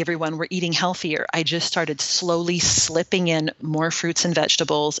 okay, everyone, we're eating healthier, I just started slowly slipping in more fruits and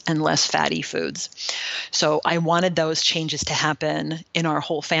vegetables and less fatty foods. So I wanted those changes to happen in our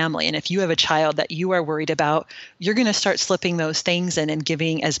whole family. And if you have a child that you are worried about, you're going to start slipping those things in and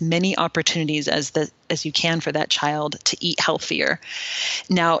giving as many opportunities as you can for that child to eat healthier.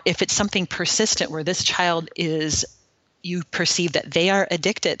 Now, if it's something persistent where this child you perceive that they are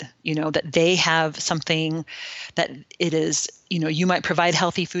addicted, that they have something that it is, you might provide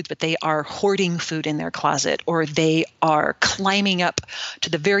healthy foods, but they are hoarding food in their closet, or they are climbing up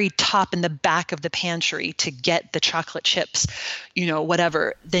to the very top in the back of the pantry to get the chocolate chips,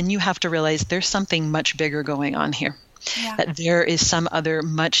 whatever, then you have to realize there's something much bigger going on here. Yeah. That there is some other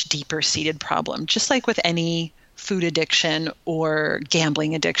much deeper seated problem, just like with any food addiction or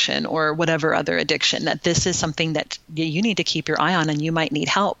gambling addiction or whatever other addiction, that this is something that you need to keep your eye on and you might need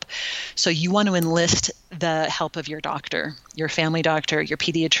help. So you want to enlist the help of your doctor, your family doctor, your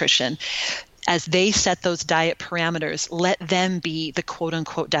pediatrician. As they set those diet parameters, let them be the quote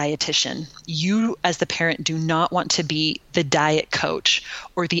unquote dietitian. You as the parent do not want to be the diet coach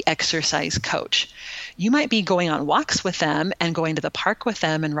or the exercise coach. You might be going on walks with them and going to the park with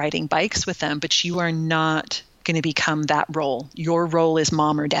them and riding bikes with them, but you are not going to become that role. Your role is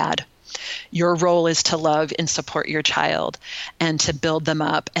mom or dad. Your role is to love and support your child and to build them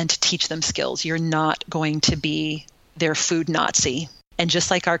up and to teach them skills. You're not going to be their food Nazi. And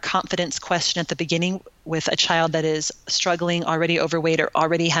just like our confidence question at the beginning with a child that is struggling, already overweight, or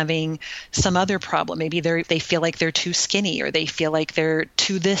already having some other problem, maybe they feel like they're too skinny, or they feel like they're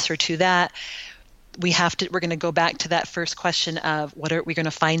too this or too that. We're going to go back to that first question of we're going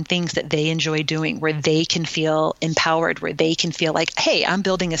to find things that they enjoy doing, where they can feel empowered, where they can feel like, hey, I'm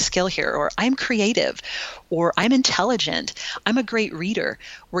building a skill here, or I'm creative, or I'm intelligent, I'm a great reader.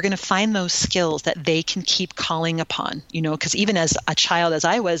 We're going to find those skills that they can keep calling upon, because even as a child, as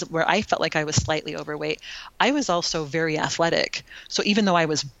I was, where I felt like I was slightly overweight, I was also very athletic. So even though I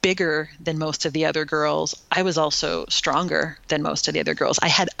was bigger than most of the other girls, I was also stronger than most of the other girls. I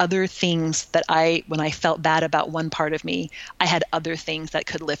had other things that when I felt bad about one part of me, I had other things that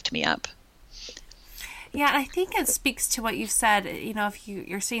could lift me up. Yeah, and I think it speaks to what you've said. If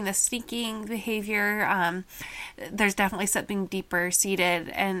you're seeing the sneaking behavior, there's definitely something deeper seated.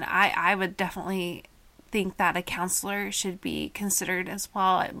 And I would definitely think that a counselor should be considered as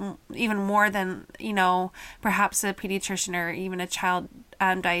well, even more than, perhaps a pediatrician or even a child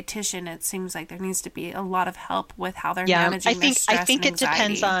dietitian. It seems like there needs to be a lot of help with how they're managing their stress I think and it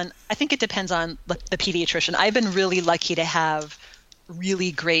anxiety. I think it depends on the pediatrician. I've been really lucky to have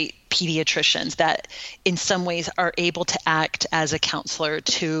really great pediatricians that in some ways are able to act as a counselor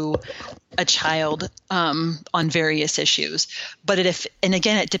to a child on various issues. But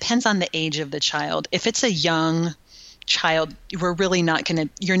again, it depends on the age of the child. If it's a young child, you're not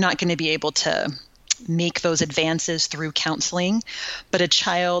going to be able to make those advances through counseling. But a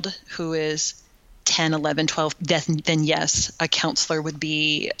child who is 10, 11, 12, then yes, a counselor would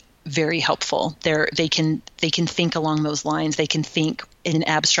be very helpful. They can think along those lines. They can think in an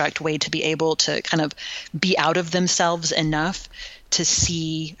abstract way to be able to kind of be out of themselves enough to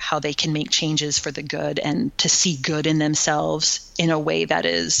see how they can make changes for the good and to see good in themselves in a way that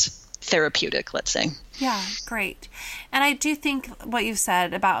is therapeutic, let's say. Yeah, great. And I do think what you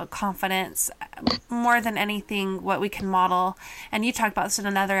said about confidence, more than anything, what we can model. And you talked about this in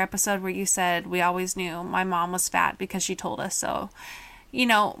another episode where you said, we always knew my mom was fat because she told us so.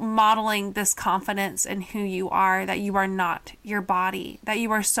 Modeling this confidence in who you are, that you are not your body, that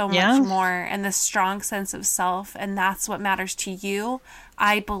you are so much more, and this strong sense of self, and that's what matters to you,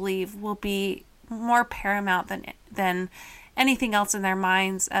 I believe will be more paramount than anything else in their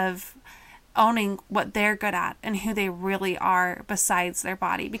minds of owning what they're good at and who they really are besides their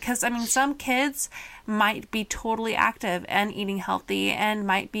body. Because, I mean, some kids might be totally active and eating healthy and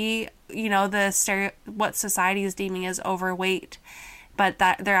might be, you know, what society is deeming as overweight, but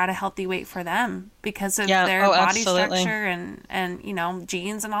that they're at a healthy weight for them because of their body structure and, you know,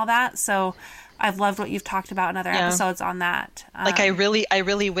 genes and all that. So I've loved what you've talked about in other episodes on that. Like I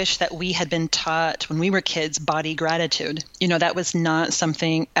really wish that we had been taught when we were kids body gratitude. You know, that was not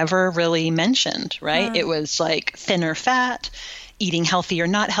something ever really mentioned, right? It was like thin or fat, eating healthy or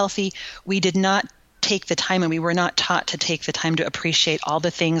not healthy. We did not take the time, and we were not taught to take the time to appreciate all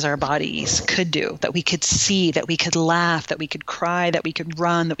the things our bodies could do, that we could see, that we could laugh, that we could cry, that we could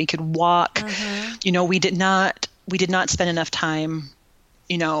run, that we could walk. You know, we did not spend enough time,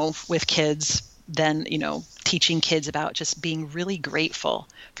 you know, with kids than, you know, teaching kids about just being really grateful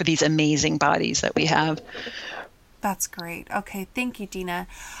for these amazing bodies that we have. That's great. Okay. Thank you, Dina.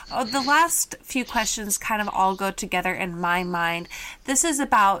 The last few questions kind of all go together in my mind. This is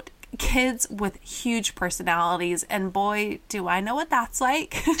about kids with huge personalities, and boy, do I know what that's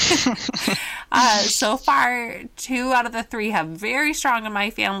like. So far, 2 out of the 3 have very strong in my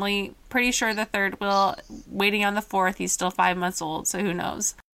family. Pretty sure the third will. Waiting on the 4th. He's still 5 months old, so who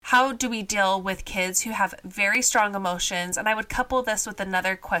knows. How do we deal with kids who have very strong emotions? And I would couple this with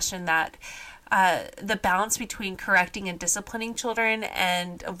another question that the balance between correcting and disciplining children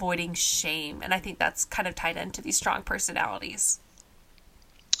and avoiding shame. And I think that's kind of tied into these strong personalities.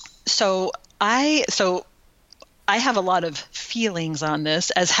 So I have a lot of feelings on this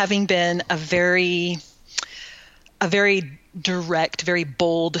as having been a very direct, very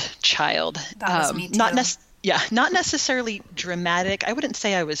bold child. That was me too. Not necessarily dramatic. I wouldn't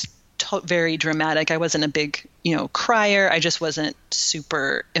say I was very dramatic. I wasn't a big, you know, crier. I just wasn't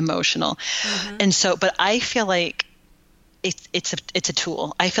super emotional. And so, but I feel like it's a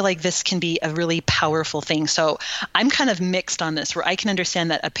tool. I feel like this can be a really powerful thing. So I'm kind of mixed on this, where I can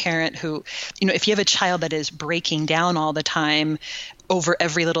understand that a parent who, you know, if you have a child that is breaking down all the time over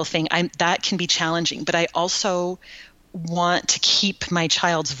every little thing, that can be challenging. But I also want to keep my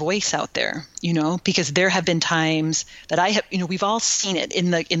child's voice out there, you know, because there have been times that I have, you know, we've all seen it in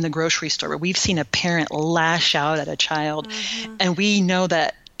the grocery store where we've seen a parent lash out at a child, and we know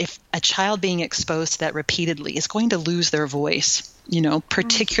that if a child being exposed to that repeatedly is going to lose their voice, you know,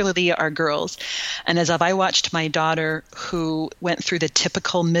 particularly our girls. And as I watched my daughter, who went through the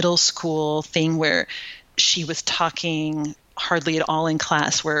typical middle school thing where she was talking hardly at all in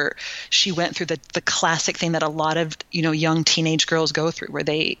class, where she went through the classic thing that a lot of, you know, young teenage girls go through, where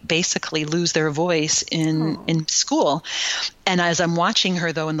they basically lose their voice in school. And as I'm watching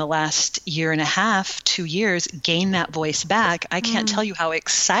her, though, in the last 1.5 years, gain that voice back, I can't tell you how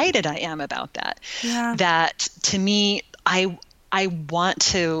excited I am about that. Yeah. That to me, I want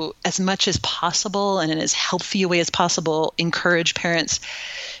to, as much as possible and in as healthy a way as possible, encourage parents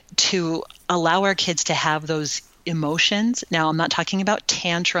to allow our kids to have those emotions. Now, I'm not talking about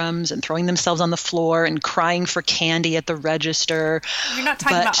tantrums and throwing themselves on the floor and crying for candy at the register. You're not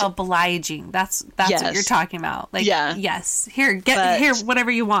talking about obliging. That's yes. What you're talking about. Like, yes, here, here, whatever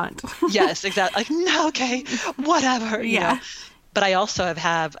you want. Yes, exactly. Like, no, okay, whatever. You know? But I also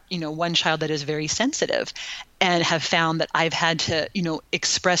have, you know, one child that is very sensitive, and have found that I've had to, you know,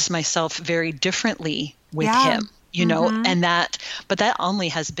 express myself very differently with him. You know, and that only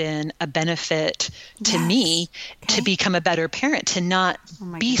has been a benefit to me to become a better parent, to not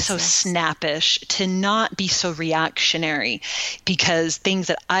be so snappish, to not be so reactionary, because things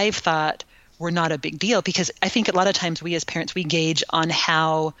that I've thought were not a big deal, because I think a lot of times we as parents, we gauge on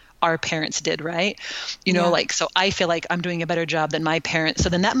how our parents did, right? You know, like, so I feel like I'm doing a better job than my parents, so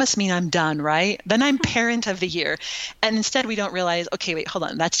then that must mean I'm done, right? Then I'm parent of the year. And instead we don't realize, okay, wait, hold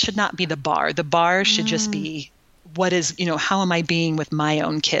on. That should not be the bar. The bar should just be, what is, you know, how am I being with my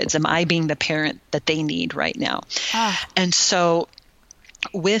own kids? Am I being the parent that they need right now? And so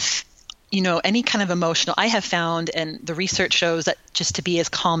with, you know, any kind of emotional, I have found, and the research shows, that just to be as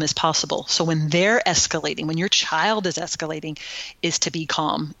calm as possible. So when they're escalating, when your child is escalating, is to be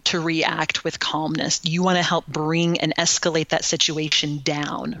calm, to react with calmness. You want to help bring and escalate that situation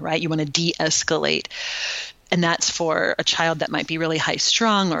down, right? You want to de-escalate. And that's for a child that might be really high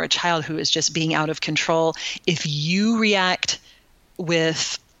strung, or a child who is just being out of control. If you react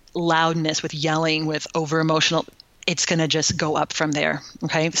with loudness, with yelling, with over emotional, it's going to just go up from there.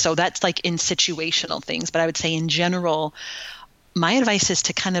 Okay. So that's like in situational things. But I would say in general, my advice is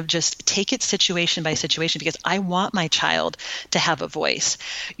to kind of just take it situation by situation, because I want my child to have a voice.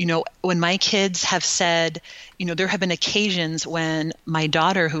 You know, when my kids have said, you know, there have been occasions when my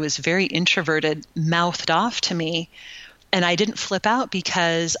daughter, who is very introverted, mouthed off to me And I didn't flip out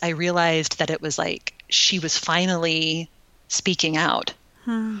because I realized that it was like she was finally speaking out,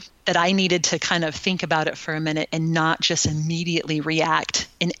 that I needed to kind of think about it for a minute and not just immediately react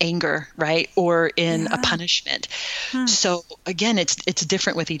in anger, right? Or in a punishment. So again, it's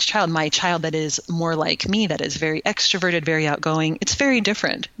different with each child. My child that is more like me, that is very extroverted, very outgoing, it's very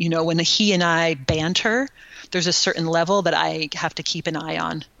different. You know, when he and I banter, there's a certain level that I have to keep an eye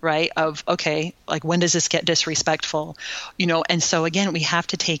on, right? Of, okay, like when does this get disrespectful? You know, and so again, we have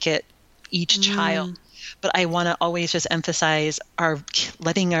to take it each child. But I want to always just emphasize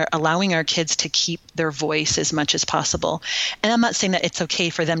allowing our kids to keep their voice as much as possible. And I'm not saying that it's okay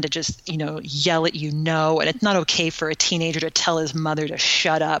for them to just, you know, yell at you, no, and it's not okay for a teenager to tell his mother to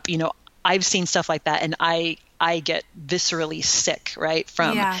shut up. You know, I've seen stuff like that, and I get viscerally sick, right,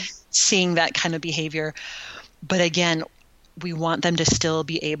 from seeing that kind of behavior. But again, we want them to still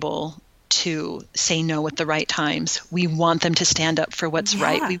be able to say no at the right times. We want them to stand up for what's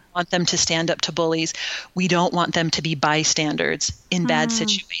right. We want them to stand up to bullies. We don't want them to be bystanders in bad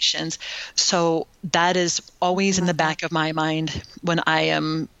situations. So that is always in the back of my mind when I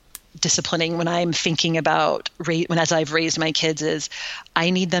am disciplining, when I'm thinking about as I've raised my kids, is I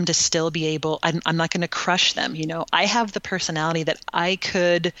need them to still be able, I'm not going to crush them. You know, I have the personality that I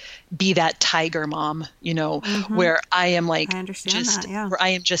could be that tiger mom, you know, where I am like, where I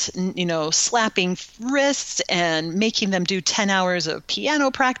am just, you know, slapping wrists and making them do 10 hours of piano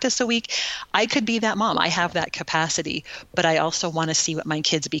practice a week. I could be that mom. I have that capacity, but I also want to see what my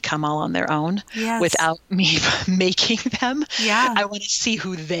kids become all on their own without me making them. I want to see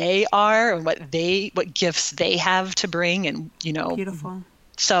who they are and what gifts they have to bring, and, you know, beautiful.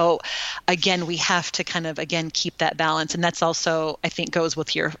 So again, we have to kind of, again, keep that balance. And that's also, I think, goes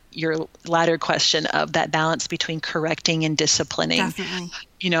with your latter question of that balance between correcting and disciplining. Definitely.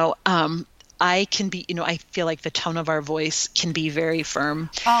 You know, I can be, you know, I feel like the tone of our voice can be very firm.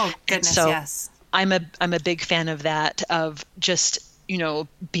 Oh, goodness, so yes. I'm a big fan of that, of just, you know,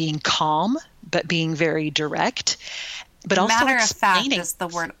 being calm, but being very direct. But also matter of fact explaining. is the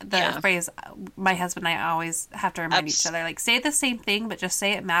word, phrase my husband and I always have to remind each other, like, say the same thing, but just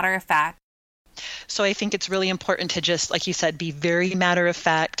say it matter of fact. So I think it's really important to just, like you said, be very matter of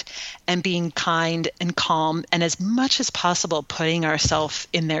fact and being kind and calm, and as much as possible putting ourselves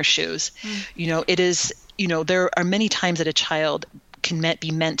in their shoes. You know, it is, you know, there are many times that a child can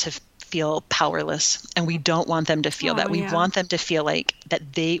be meant to feel powerless, and we don't want them to feel that. We want them to feel like that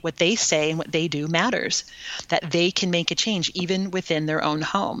what they say and what they do matters, that they can make a change even within their own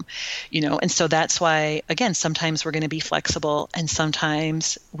home, you know. And so that's why, again, sometimes we're going to be flexible and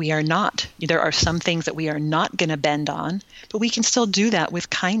sometimes we are not. There are some things that we are not going to bend on, but we can still do that with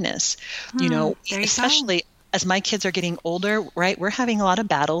kindness, you know, especially as my kids are getting older, right? We're having a lot of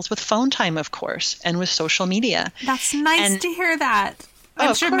battles with phone time, of course, and with social media. That's nice to hear that.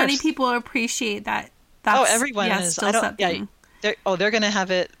 I'm sure many people appreciate that. That's, everyone is. Still something. They're going to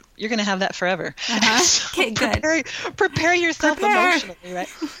have it. You're going to have that forever. So okay, good. Prepare yourself emotionally, right?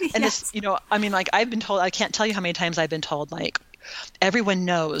 And this, you know, I mean, like, I've been told, I can't tell you how many times I've been told, like, everyone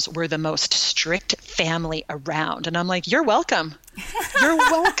knows we're the most strict family around. And I'm like, you're welcome. You're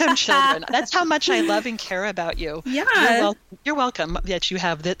welcome, children. That's how much I love and care about you. Yeah. You're welcome that you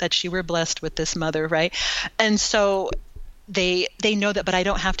have that you were blessed with this mother, right? And so they know that, but I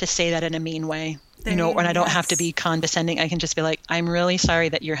don't have to say that in a mean way, you know, and I don't have to be condescending. I can just be like, I'm really sorry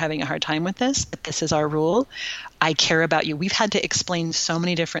that you're having a hard time with this, but this is our rule. I care about you. We've had to explain so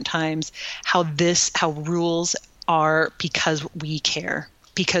many different times how rules are because we care,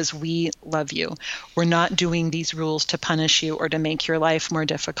 because we love you. We're not doing these rules to punish you or to make your life more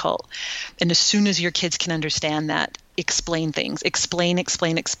difficult. And as soon as your kids can understand that, explain things, explain.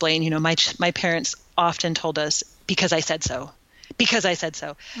 You know, my parents often told us, because I said so.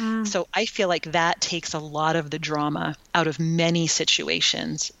 So I feel like that takes a lot of the drama out of many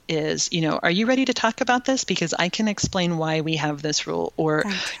situations is, you know, are you ready to talk about this? Because I can explain why we have this rule, or,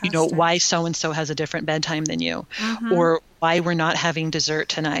 you know, why so-and-so has a different bedtime than you, or why we're not having dessert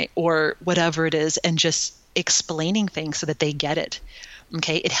tonight, or whatever it is, and just explaining things so that they get it.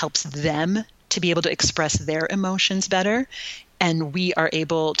 Okay. It helps them to be able to express their emotions better. And we are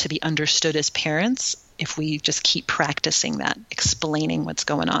able to be understood as parents if we just keep practicing that, explaining what's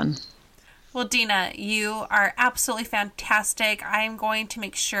going on. Well, Dina, you are absolutely fantastic. I am going to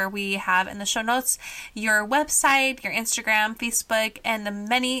make sure we have in the show notes your website, your Instagram, Facebook, and the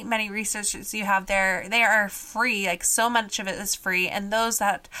many, many resources you have there. They are free. Like, so much of it is free. And those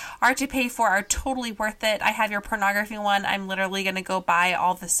that are to pay for are totally worth it. I have your pornography one. I'm literally going to go buy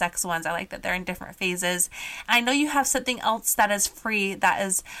all the sex ones. I like that they're in different phases. And I know you have something else that is free that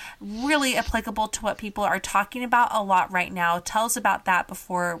is really applicable to what people are talking about a lot right now. Tell us about that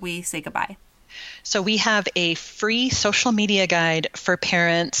before we say goodbye. So we have a free social media guide for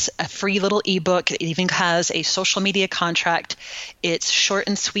parents, a free little ebook. It even has a social media contract. It's short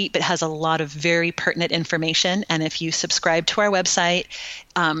and sweet, but has a lot of very pertinent information. And if you subscribe to our website,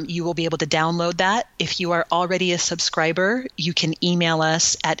 you will be able to download that. If you are already a subscriber, you can email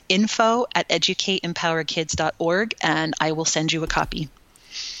us at info@educateempowerkids.org, and I will send you a copy.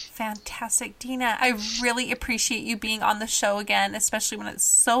 Fantastic, Dina. I really appreciate you being on the show again, especially when it's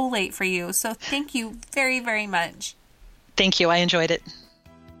so late for you. So thank you very, very much. Thank you. I enjoyed it.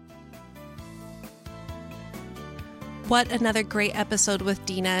 What another great episode with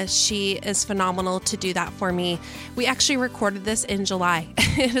Dina. She is phenomenal to do that for me. We actually recorded this in July.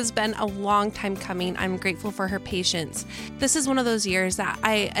 It has been a long time coming. I'm grateful for her patience. This is one of those years that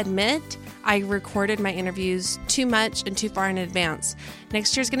I admit I recorded my interviews too much and too far in advance.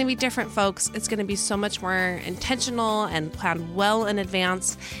 Next year's going to be different, folks. It's going to be so much more intentional and planned well in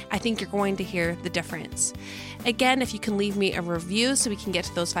advance. I think you're going to hear the difference. Again, if you can leave me a review so we can get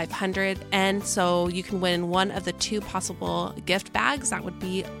to those 500, and so you can win one of the 2 possible gift bags, that would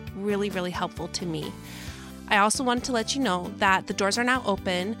be really, really helpful to me. I also wanted to let you know that the doors are now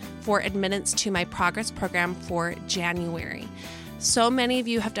open for admittance to my Progress program for January. So many of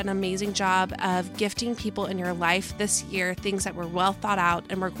you have done an amazing job of gifting people in your life this year things that were well thought out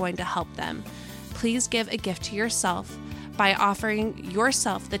and we're going to help them. Please give a gift to yourself by offering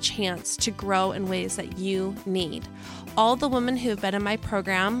yourself the chance to grow in ways that you need. All the women who have been in my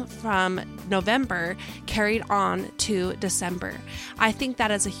program from November carried on to December. I think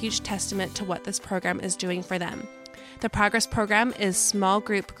that is a huge testament to what this program is doing for them. The Progress program is small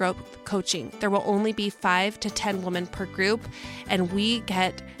group coaching. There will only be 5 to 10 women per group, and we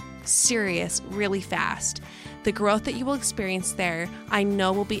get serious really fast. The growth that you will experience there, I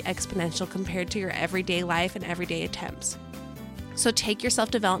know, will be exponential compared to your everyday life and everyday attempts. So take your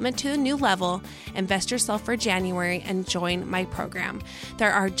self-development to a new level, invest yourself for January, and join my program.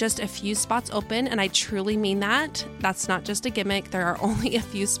 There are just a few spots open, and I truly mean that. That's not just a gimmick. There are only a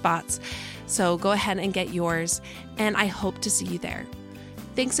few spots. So go ahead and get yours, and I hope to see you there.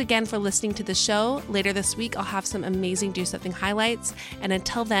 Thanks again for listening to the show. Later this week, I'll have some amazing Do Something highlights. And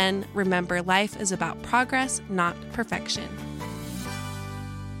until then, remember, life is about progress, not perfection.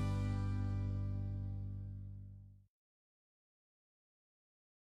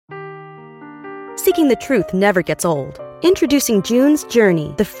 Seeking the truth never gets old. Introducing June's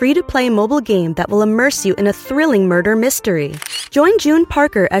Journey, the free-to-play mobile game that will immerse you in a thrilling murder mystery. Join June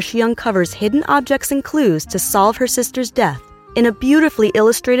Parker as she uncovers hidden objects and clues to solve her sister's death in a beautifully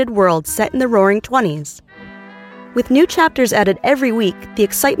illustrated world set in the Roaring 20s. With new chapters added every week, the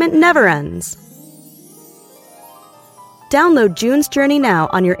excitement never ends. Download June's Journey now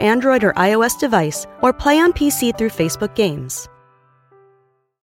on your Android or iOS device, or play on PC through Facebook Games.